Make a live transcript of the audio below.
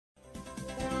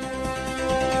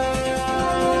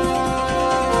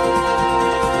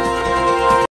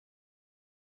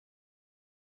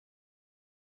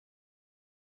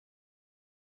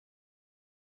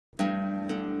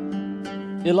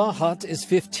Ilahat is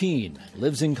 15,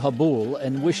 lives in Kabul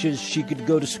and wishes she could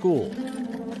go to school.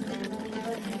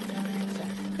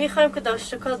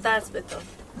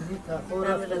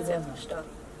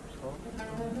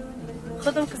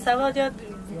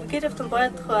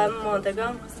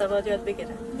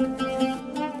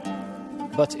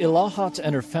 But Ilahat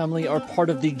and her family are part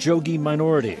of the Jogi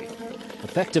minority,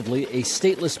 effectively a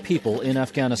stateless people in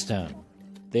Afghanistan.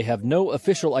 They have no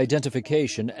official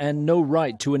identification and no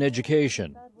right to an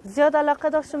education. زیاد علاقه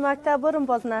داشتم مکتب برم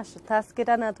باز نشد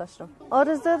تذکره نداشتم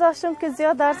آرزو داشتم که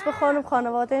زیاد درس بخونم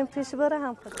خانواده‌ام پیش بره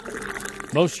هم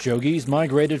Most Jogis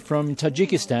migrated from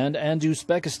Tajikistan and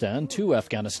Uzbekistan to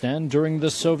Afghanistan during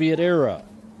the Soviet era.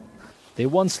 They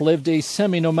once lived a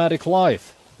semi-nomadic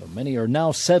life, but many are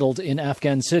now settled in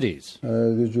Afghan cities.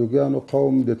 د جوګیانو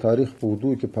قوم د تاریخ په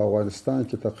اوږدو کې په افغانستان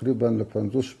کې تقریبا له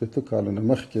 50 کالونو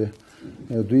مخکې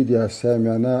دوی د اسیا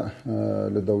میانه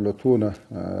له دولتونو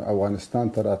افغانستان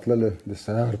ته راتلل د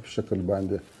سهار په شکل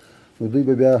باندې نو دوی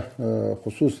به بیا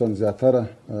خصوصا زیاتره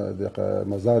د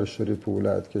مزار شریف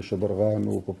ولایت کې شبرغان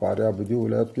او په فاریاب دی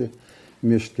ولایت کې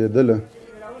میشت کېدل.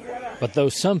 But though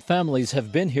some families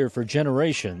have been here for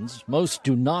generations, most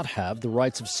do not have the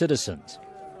rights of citizens.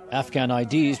 Afghan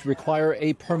IDs require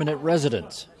a permanent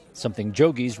residence, something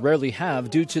Jogis rarely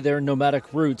have due to their nomadic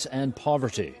roots and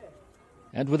poverty.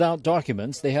 And without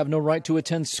documents, they have no right to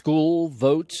attend school,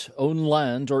 vote, own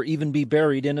land, or even be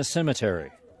buried in a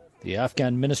cemetery. The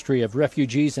Afghan Ministry of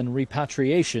Refugees and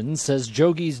Repatriation says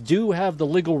Jogis do have the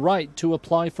legal right to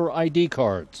apply for ID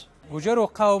cards. وجرو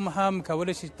قوم هم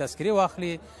کولای شي تذکره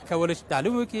واخلي کولای شي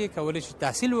تعلیم وکړي کولای شي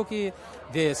تحصیل وکړي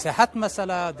د صحت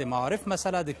مسله د معارف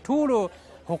مسله د ټولو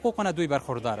حقوقونه دوی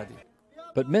برخوردار دي.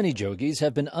 But many Jogis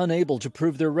have been unable to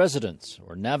prove their residence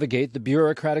or navigate the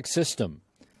bureaucratic system.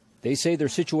 They say their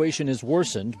situation is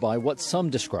worsened by what some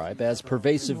describe as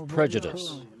pervasive prejudice.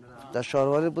 در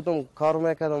شهرواری بودم کار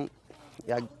میکردم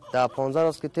یک 10-15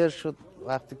 روز که تیر شد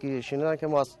وقتی که شنیدم که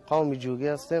ما از قوم جوگی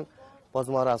هستیم باز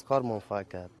ما را از کار منفعل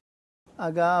کرد.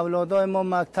 اگر اولادای ما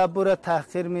مکتب بره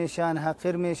تحقیر میشن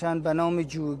حقیر میشن به نام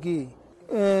جوگی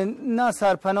نه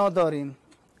سرپناه داریم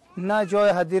نه جای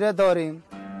هدیره داریم.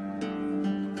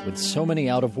 With so many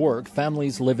out of work,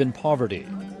 families live in poverty.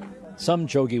 Some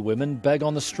Jogi women beg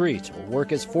on the street or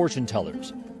work as fortune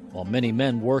tellers, while many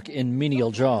men work in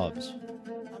menial jobs.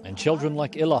 And children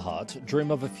like Ilahat dream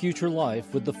of a future life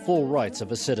with the full rights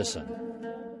of a citizen.